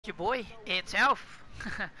Your boy, it's Elf.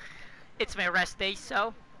 It's my rest day,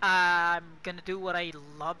 so I'm gonna do what I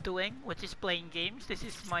love doing, which is playing games. This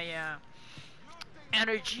is my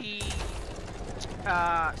energy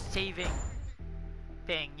saving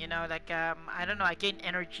thing. I don't know. I gain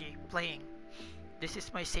energy playing. This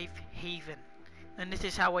is my safe haven, and this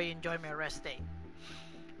is how I enjoy my rest day.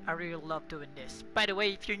 I really love doing this. By the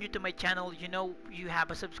way, if you're new to my channel, you know you have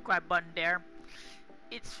a subscribe button there.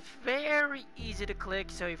 It's very easy to click,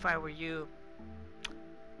 so if I were you,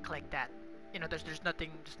 click that. There's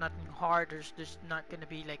nothing hard. There's not gonna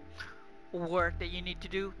be like work that you need to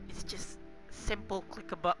do. It's just simple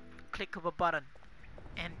click of a button,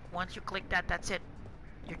 and once you click that, that's it.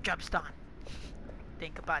 Your job's done.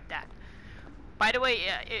 Think about that. By the way,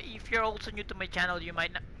 if you're also new to my channel, you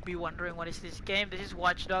might not be wondering what is this game. This is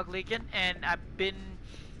Watch Dogs Legion, and I've been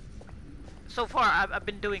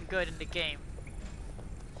doing good in the game.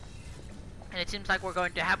 And it seems like we're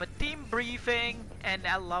going to have a team briefing, and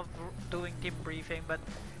I love doing team briefing, but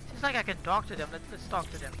it seems like I can talk to them. Let's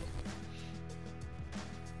talk to them.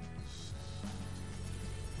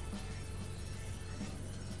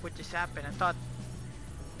 What just happened? I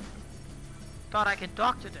thought I can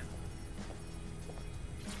talk to them.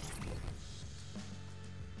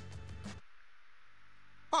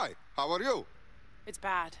 Hi, how are you? It's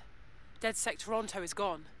bad. DedSec Toronto is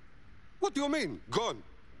gone. What do you mean, gone?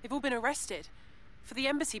 They've all been arrested. For the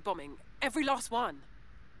embassy bombing. Every last one.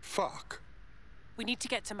 Fuck. We need to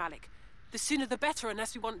get to Malik. The sooner the better,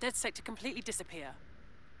 unless we want DedSec to completely disappear.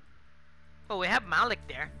 Oh, we have Malik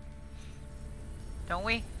there. Don't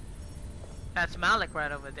we? That's Malik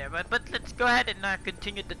right over there. But let's go ahead and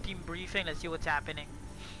continue the team briefing. Let's see what's happening.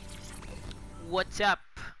 What's up,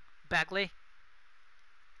 Bagley?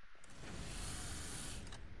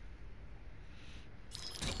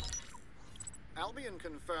 Albion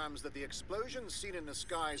confirms that the explosions seen in the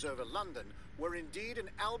skies over London were indeed an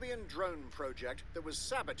Albion drone project that was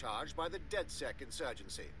sabotaged by the DedSec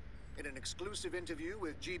insurgency. In an exclusive interview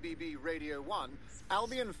with GBB Radio 1,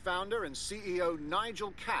 Albion founder and CEO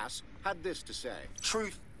Nigel Cass had this to say.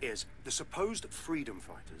 Truth is, the supposed freedom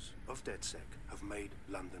fighters of DedSec have made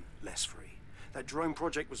London less free. That drone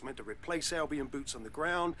project was meant to replace Albion boots on the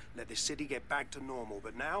ground, let the city get back to normal,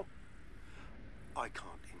 but now I can't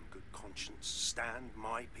in good conscience stand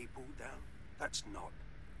my people down. That's not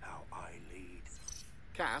how I lead.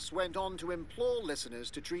 Cass went on to implore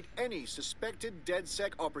listeners to treat any suspected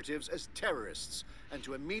DedSec operatives as terrorists and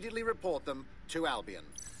to immediately report them to Albion.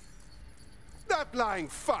 That lying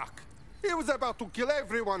fuck! He was about to kill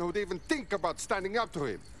everyone who'd even think about standing up to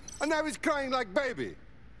him. And now he's crying like baby.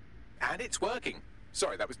 And it's working.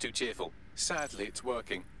 Sorry, that was too cheerful. Sadly, it's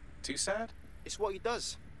working. Too sad? It's what he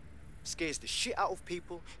does. Scares the shit out of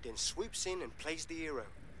people, then swoops in and plays the hero.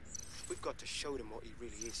 We've got to show them what he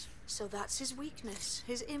really is. So that's his weakness,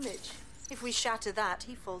 his image. If we shatter that,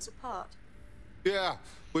 he falls apart. Yeah,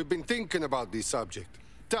 we've been thinking about this subject.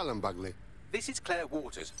 Tell him, Bagley. This is Claire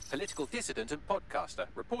Waters, political dissident and podcaster,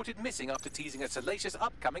 reported missing after teasing a salacious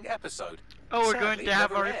upcoming episode. Oh, we're Sadly, going to have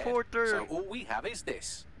never a aired, reporter. So all we have is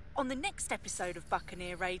this. On the next episode of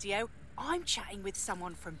Buccaneer Radio, I'm chatting with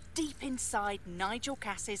someone from deep inside Nigel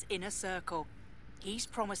Cass's inner circle. He's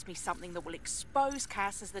promised me something that will expose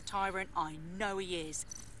Cass as the tyrant I know he is.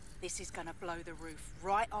 This is going to blow the roof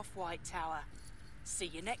right off White Tower. See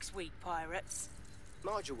you next week, pirates.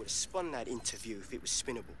 Nigel would have spun that interview if it was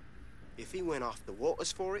spinnable. If he went after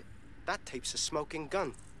Waters for it, that tape's a smoking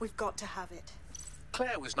gun. We've got to have it.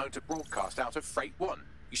 Claire was known to broadcast out of Freight 1.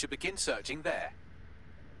 You should begin searching there.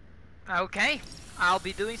 Okay, I'll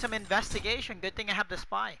be doing some investigation. Good thing I have the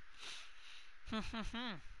spy.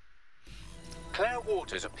 Claire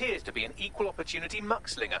Waters appears to be an equal opportunity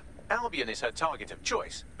muckslinger. Albion is her target of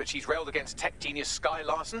choice, but she's railed against tech genius Sky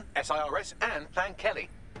Larson, SIRS, and Plan Kelly.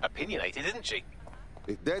 Opinionated, isn't she?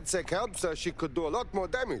 If DedSec helps her, she could do a lot more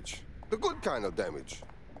damage. The good kind of damage.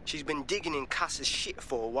 She's been digging in Cass's shit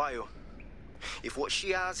for a while. If what she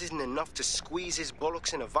has isn't enough to squeeze his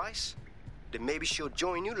bollocks in a vice, then maybe she'll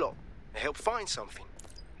join you lot and help find something.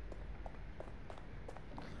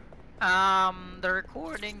 The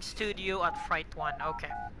recording studio at Fright 1. Okay.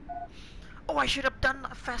 Oh, I should have done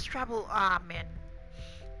a fast travel. Ah, man.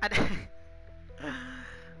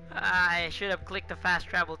 I should have clicked the fast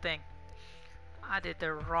travel thing. I did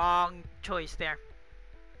the wrong choice there.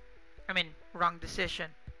 I mean, wrong decision.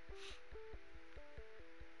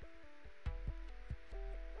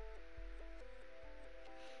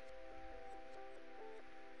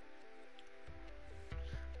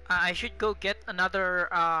 I should go get another,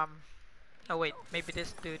 oh wait, maybe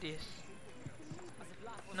this dude is...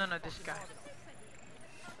 No, this guy.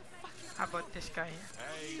 How about this guy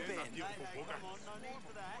here?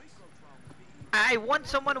 I want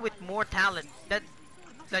someone with more talent. That,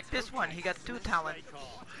 like this one, he got 2 talent.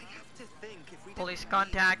 Police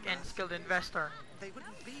contact and skilled investor.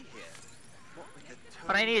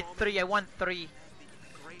 But I need 3. I want 3.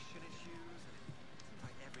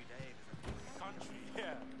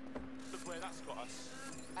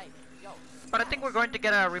 But I think we're going to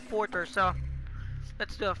get a reporter, so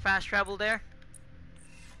let's do a fast travel there.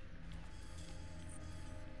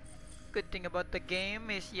 Good thing about the game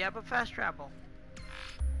is you have a fast travel.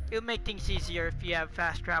 It'll make things easier if you have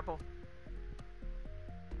fast travel.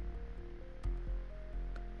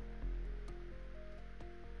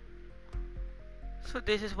 So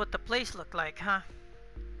this is what the place looked like, huh?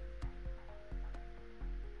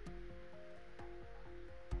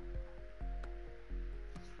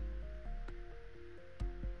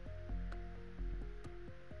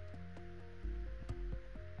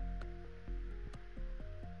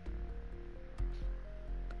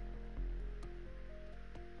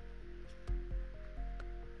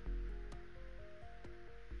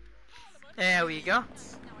 There we go.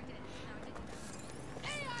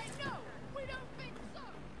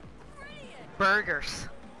 Burgers.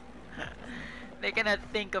 They cannot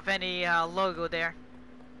think of any logo there.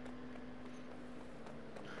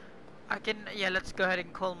 I can, yeah, let's go ahead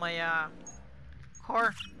and call my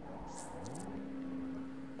car.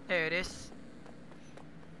 There it is.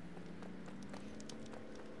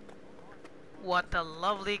 What a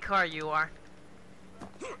lovely car you are.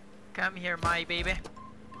 Come here, my baby.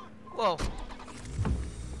 Whoa.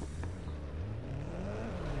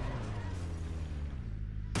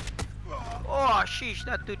 Oh, sheesh,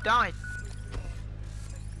 that dude died.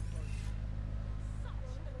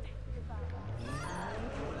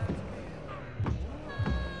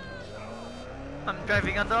 I'm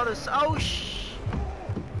driving on the other side. Oh,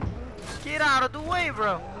 get out of the way,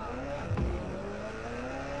 bro.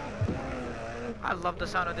 I love the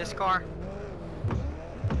sound of this car.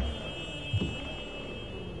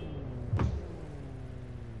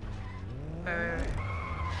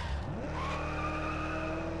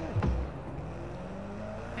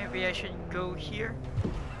 Maybe I should go here.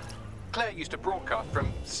 Claire used to broadcast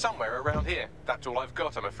from somewhere around here. That's all I've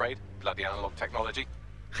got, I'm afraid. Bloody analog technology.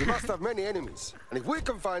 She must have many enemies. And if we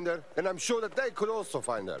can find her, then I'm sure that they could also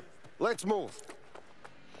find her. Let's move.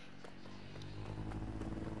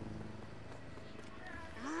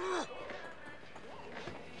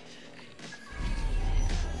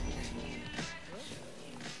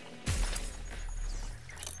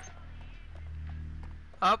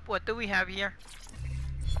 Up, what do we have here?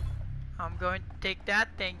 I'm going to take that,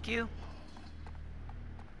 thank you.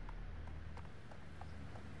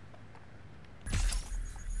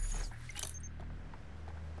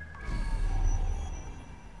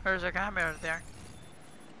 There's a camera there.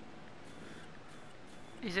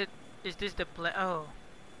 Is this the play? Oh.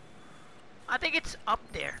 I think it's up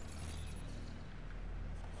there.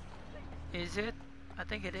 Is it? I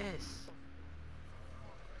think it is.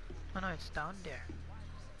 Oh no, it's down there.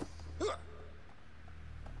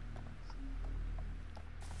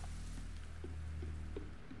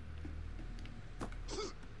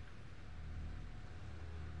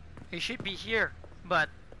 It should be here, but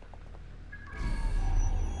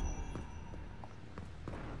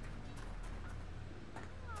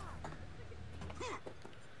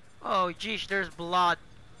oh geez, there's blood.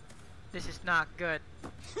 This is not good.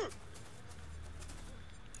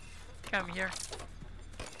 Come here.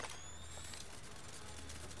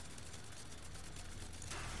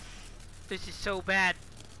 This is so bad.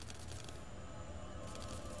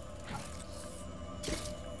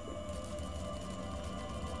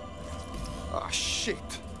 Ah, shit.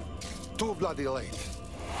 Too bloody late.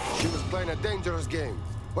 She was playing a dangerous game.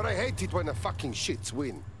 But I hate it when the fucking shits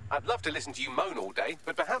win. I'd love to listen to you moan all day,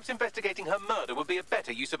 but perhaps investigating her murder would be a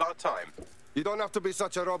better use of our time. You don't have to be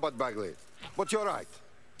such a robot, Bagley. But you're right.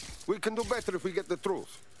 We can do better if we get the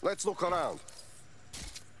truth. Let's look around.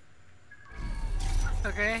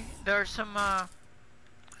 Okay, there's some a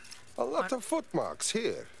lot of footmarks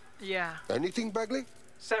here. Yeah. Anything, Bagley?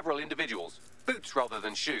 Several individuals. Boots rather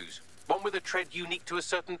than shoes. One with a tread unique to a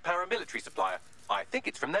certain paramilitary supplier. I think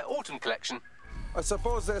it's from their autumn collection. I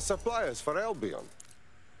suppose they're suppliers for Albion.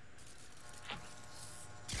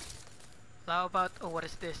 How about, oh, what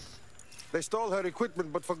is this? They stole her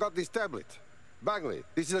equipment but forgot this tablet. Bagley,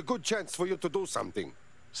 this is a good chance for you to do something.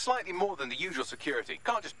 Slightly more than the usual security.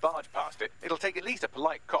 Can't just barge past it. It'll take at least a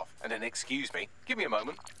polite cough and an excuse me. Give me a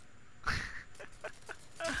moment.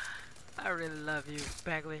 I really love you,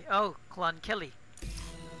 Bagley. Oh, Clon Kelly.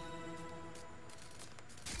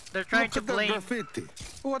 They're trying Look to at that blame. graffiti.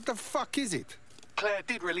 What the fuck is it? Claire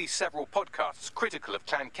did release several podcasts critical of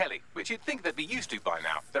Clan Kelly, which you'd think they'd be used to by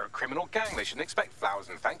now. They're a criminal gang. They shouldn't expect flowers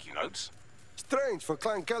and thank you notes. Strange for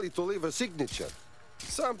Clan Kelly to leave a signature.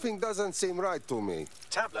 Something doesn't seem right to me.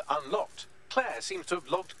 Tablet unlocked. Claire seems to have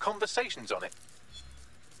logged conversations on it.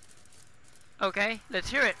 Okay, let's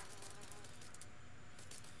hear it.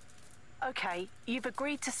 Okay, you've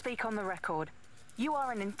agreed to speak on the record. You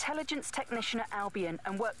are an intelligence technician at Albion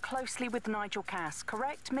and work closely with Nigel Cass,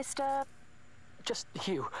 correct, Mr.? Just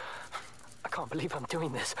you. I can't believe I'm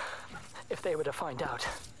doing this. If they were to find out.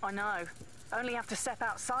 I know. Only have to step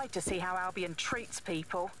outside to see how Albion treats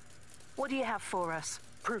people. What do you have for us?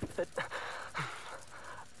 Proof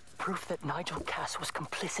that Nigel Cass was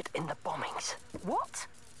complicit in the bombings. What?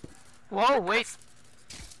 Whoa, wait.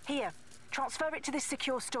 Here, transfer it to this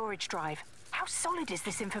secure storage drive. How solid is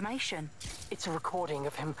this information? It's a recording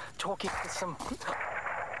of him talking to some...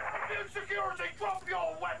 New security, drop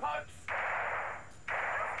your weapons!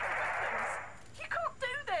 You can't do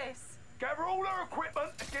this! Gather all her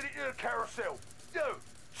equipment and get it to the carousel. You,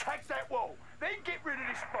 tag that wall, then get rid of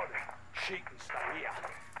this body. She can stay here.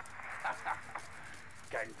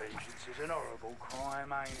 Gang vengeance is an horrible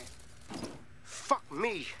crime, ain't it? Fuck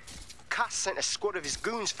me. Cass sent a squad of his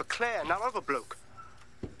goons for Claire and that other bloke.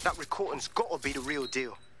 That recording's gotta be the real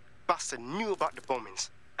deal. Bastard knew about the bombings.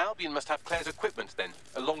 Albion must have Claire's equipment then,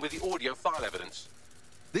 along with the audio file evidence.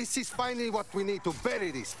 This is finally what we need to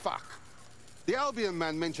bury this fuck. The Albion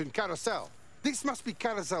man mentioned Carousel. This must be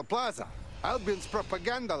Carousel Plaza, Albion's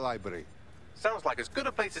propaganda library. Sounds like as good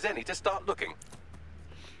a place as any to start looking.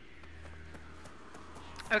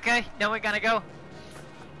 Okay, now we're gonna go.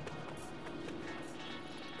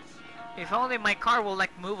 If only my car will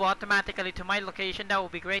like move automatically to my location, that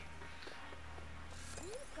would be great. Ooh,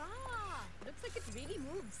 God. Looks like it really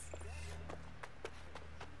moves.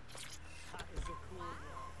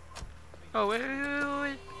 Oh,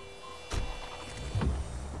 wait.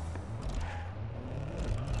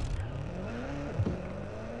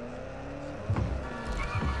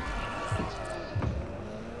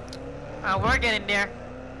 We're getting there.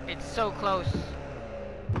 It's so close.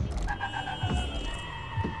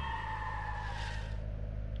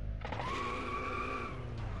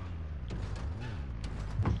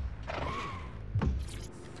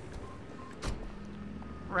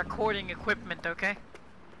 Recording equipment, okay?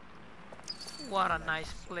 What a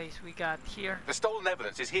nice place we got here. The stolen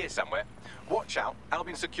evidence is here somewhere. Watch out,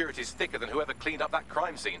 Albion security is thicker than whoever cleaned up that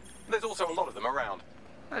crime scene. There's also a lot of them around.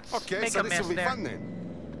 Let's Okay, make so a this mess will be there. fun then.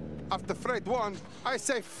 After Fred won, I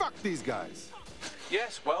say fuck these guys.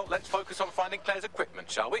 Yes, well, let's focus on finding Claire's equipment,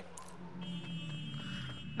 shall we?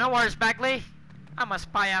 No worries, Bagley. I'm a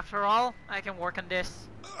spy after all. I can work on this.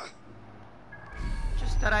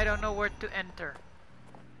 Just that I don't know where to enter.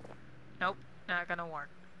 Nope, not gonna work.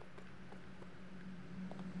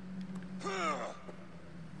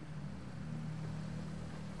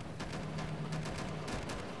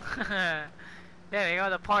 There we go,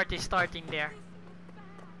 the party's starting there.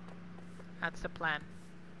 That's the plan.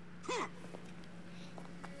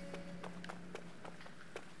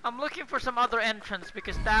 I'm looking for some other entrance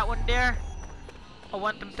because that one there, I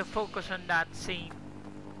want them to focus on that scene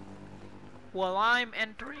while I'm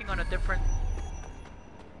entering on a different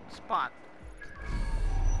spot.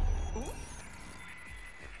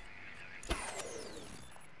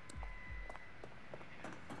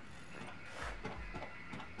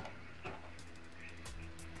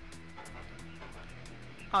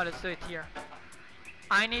 Oh, let's do it here.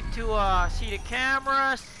 I need to see the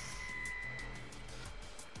cameras.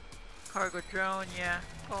 Cargo drone, yeah.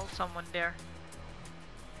 Call someone there.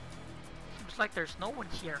 Seems like there's no one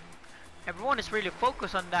here. Everyone is really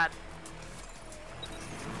focused on that.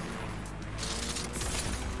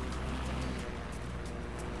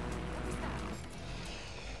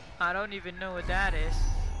 I don't even know what that is.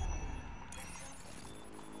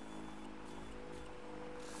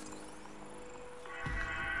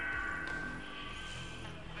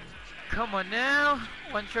 Come on now.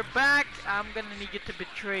 Once you're back, I'm gonna need you to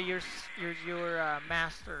betray your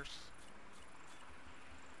masters.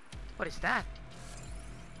 What is that?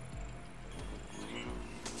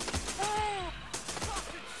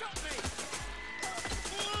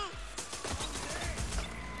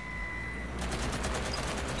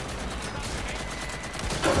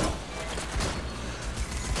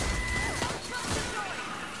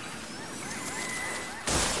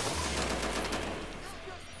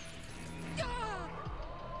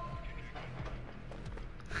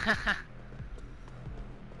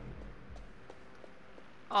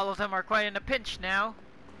 All of them are quite in a pinch now.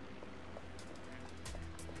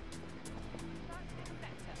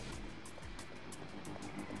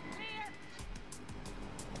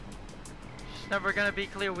 never gonna be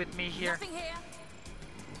clear with me here. Nothing here.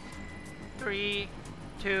 3,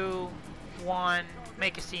 2, 1.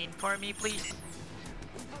 Make a scene for me, please.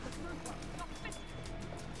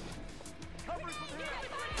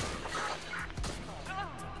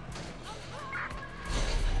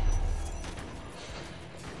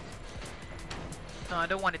 No, I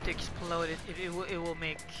don't want it to explode. It will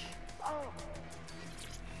make.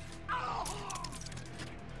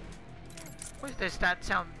 What is this? That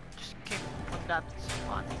sound just came from that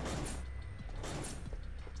spot.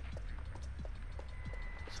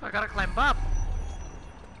 So I gotta climb up.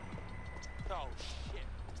 Oh shit.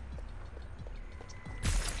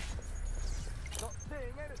 Not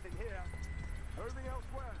seeing anything here. Moving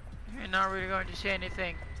elsewhere. You're not really going to say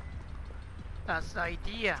anything. That's the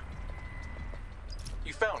idea.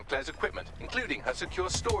 You found Claire's equipment, including her secure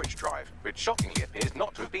storage drive, which shockingly appears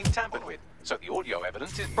not to have been tampered with, so the audio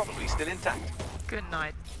evidence is probably still intact. Good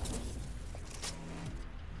night.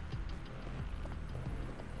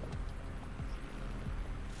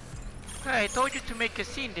 Hey, I told you to make a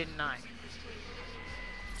scene, didn't I?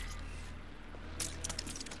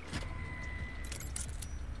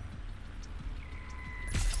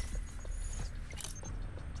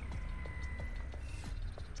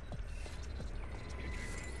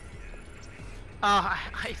 Oh,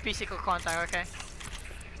 physical contact, okay.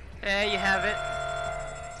 There you have it.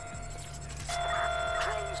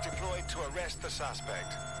 Drones deployed to arrest the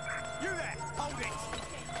suspect. You there! Hold it!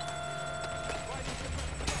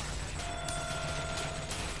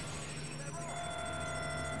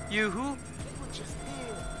 You who? Just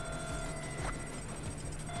here.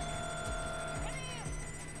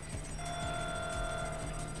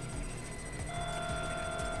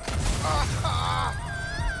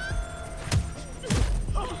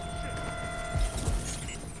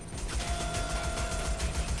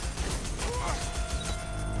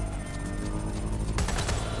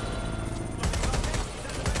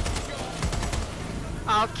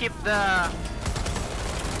 I'll keep the.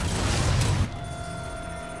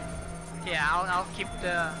 Yeah, I'll keep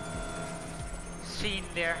the scene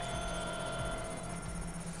there.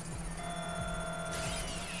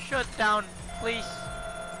 Shut down, please.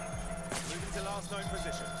 Moving to last known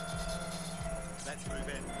position. Let's move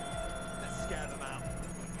in. Let's scare them out.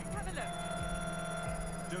 Have a look.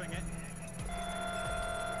 Doing it.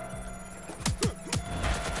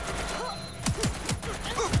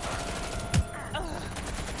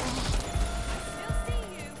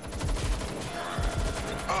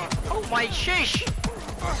 Oh my sheesh!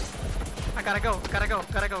 I gotta go, gotta go,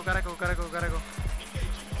 gotta go, gotta go, gotta go, gotta go.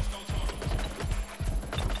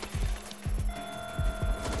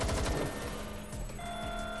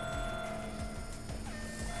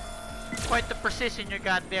 Quite the precision you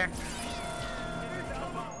got there.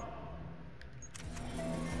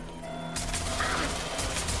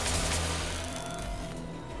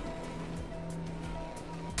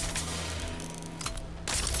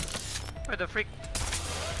 Where the freak?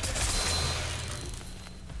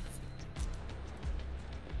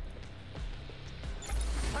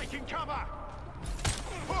 Taking cover!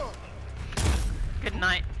 Good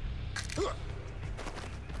night.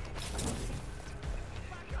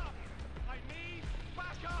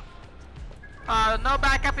 No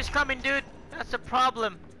backup is coming, dude. That's a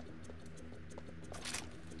problem.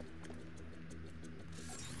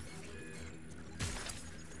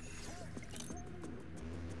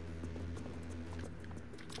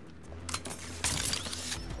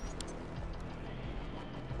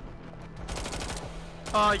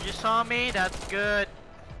 Oh, you saw me? That's good.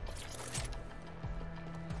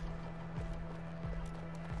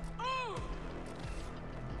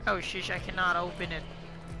 Oh, sheesh, I cannot open it.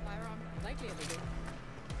 Firearm likely illegal.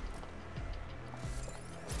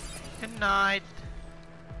 Good night.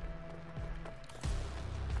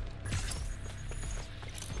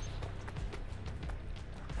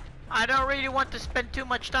 I don't really want to spend too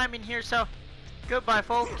much time in here, so goodbye,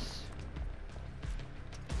 folks.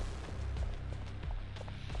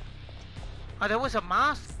 Oh, there was a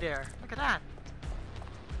mask there. Look at that.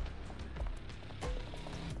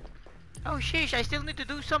 Oh, sheesh, I still need to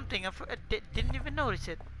do something. I didn't even notice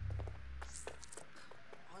it.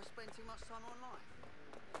 I spend too much time online.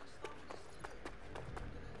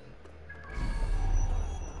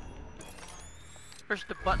 Where's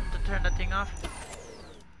the button to turn the thing off?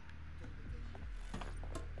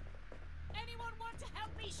 Anyone want to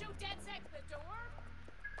help me shoot DedSec the door?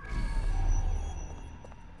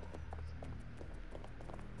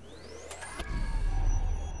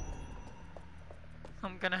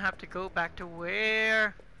 I'm gonna have to go back to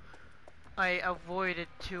where I avoided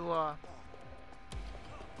to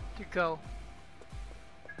go.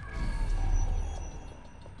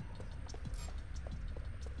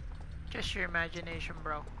 Just your imagination,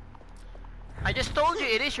 bro. I just told you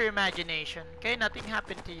it is your imagination. Okay, nothing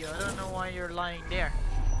happened to you. I don't know why you're lying there.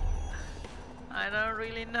 I don't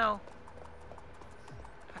really know.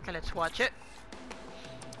 Okay, let's watch it.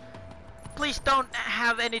 Please don't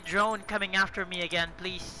have any drone coming after me again,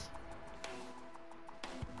 please.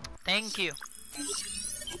 Thank you.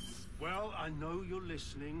 Well, I know you're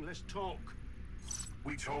listening. Let's talk.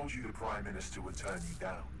 We told you the Prime Minister would turn you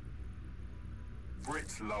down.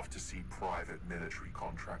 Brits love to see private military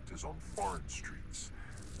contractors on foreign streets,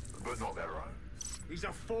 but not their own. He's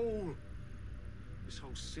a fool. This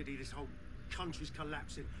whole city, this whole country's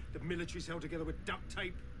collapsing. The military's held together with duct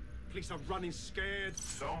tape. Police are running scared.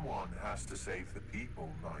 Someone has to save the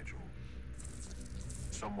people, Nigel.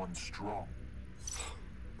 Someone strong.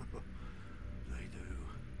 They do.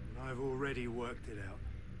 And I've already worked it out.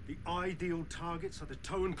 The ideal targets are the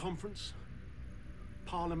Towan Conference,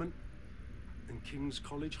 Parliament, and King's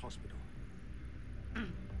College Hospital.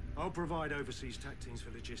 I'll provide overseas tac teams for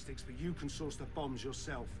logistics, but you can source the bombs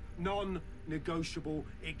yourself. Non-negotiable.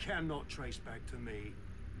 It cannot trace back to me.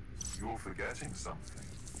 You're forgetting something.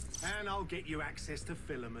 And I'll get you access to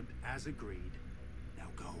filament, as agreed. Now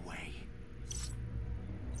go away.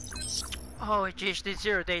 Oh, geez, this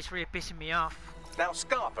 0 days really pissing me off. Now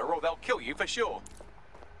scarf her or they'll kill you for sure.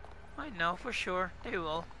 I know, for sure. They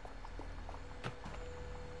will.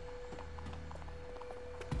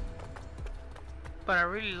 But I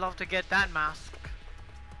really love to get that mask.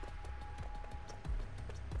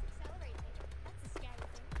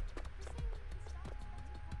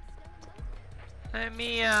 Let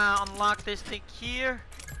me unlock this thing here.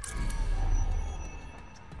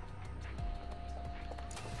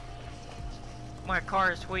 My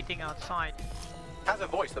car is waiting outside. Has a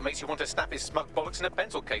voice that makes you want to snap his smug bollocks in a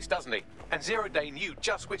pencil case, doesn't he? And Zero Day knew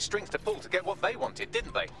just which strings to pull to get what they wanted,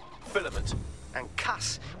 didn't they? Filament. And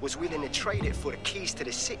Cass was willing to trade it for the keys to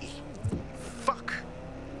the city. Fuck.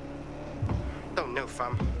 Don't know,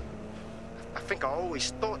 fam. I think I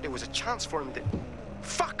always thought there was a chance for him to...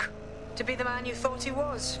 Fuck! To be the man you thought he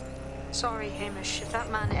was. Sorry, Hamish. If that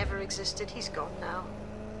man ever existed, he's gone now.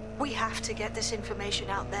 We have to get this information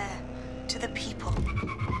out there. To the people.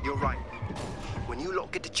 You're right. When you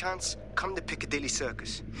lot get the chance, come to Piccadilly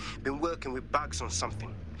Circus. Been working with Bags on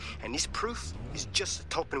something. And this proof is just the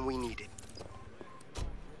topping we needed.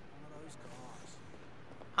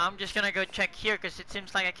 I'm just gonna go check here because it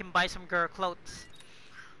seems like I can buy some girl clothes.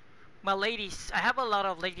 Well, ladies, I have a lot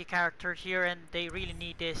of lady characters here and they really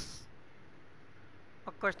need this.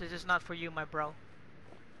 Of course, this is not for you, my bro.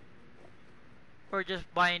 We're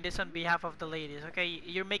just buying this on behalf of the ladies, okay?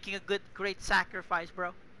 You're making a great sacrifice,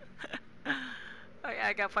 bro.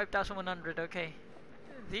 I got 5,100, okay.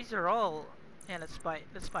 These are all... Yeah, let's buy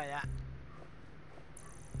that.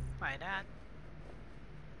 Buy that.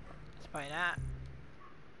 Let's buy that.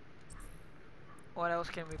 What else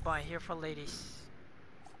can we buy here for ladies?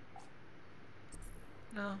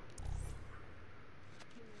 No.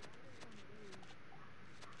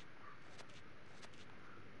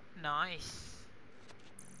 Nice.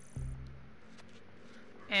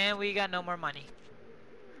 And we got no more money.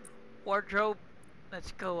 Wardrobe.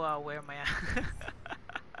 Let's go, where am I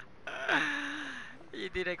at? You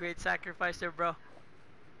did a great sacrifice there, bro.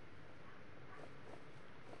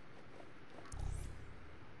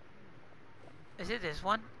 Is it this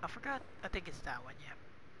one? I forgot. I think it's that one,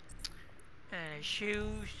 yeah. And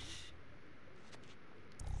shoes.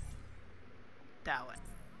 That one.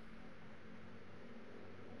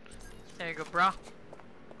 There you go, bro.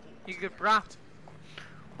 You good, bro?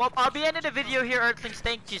 Well, I'll be ending the video here, Earthlings.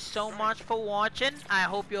 Thank you so much for watching. I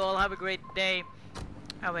hope you all have a great day.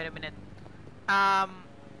 Oh, wait a minute.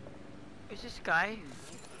 Is this guy?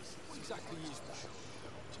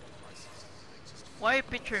 Why are you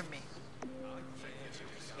picturing me?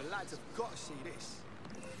 The lads have got to see this.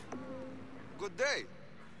 Good day.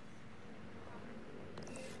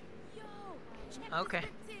 Okay.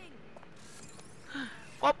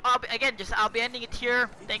 Well, I'll be ending it here.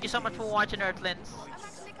 Thank you so much for watching, Earthlings.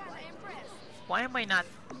 Why am I not?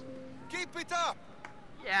 Keep it up.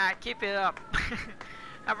 Yeah, keep it up.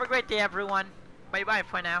 Have a great day, everyone. Bye bye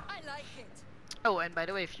for now. I like it. Oh, and by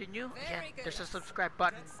the way, if you're new, yeah, there's a subscribe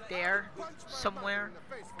button there somewhere.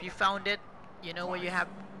 If you found it, you know where you have.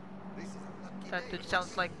 That dude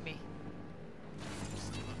sounds like me.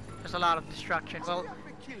 There's a lot of destruction. Well,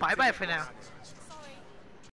 bye bye for now.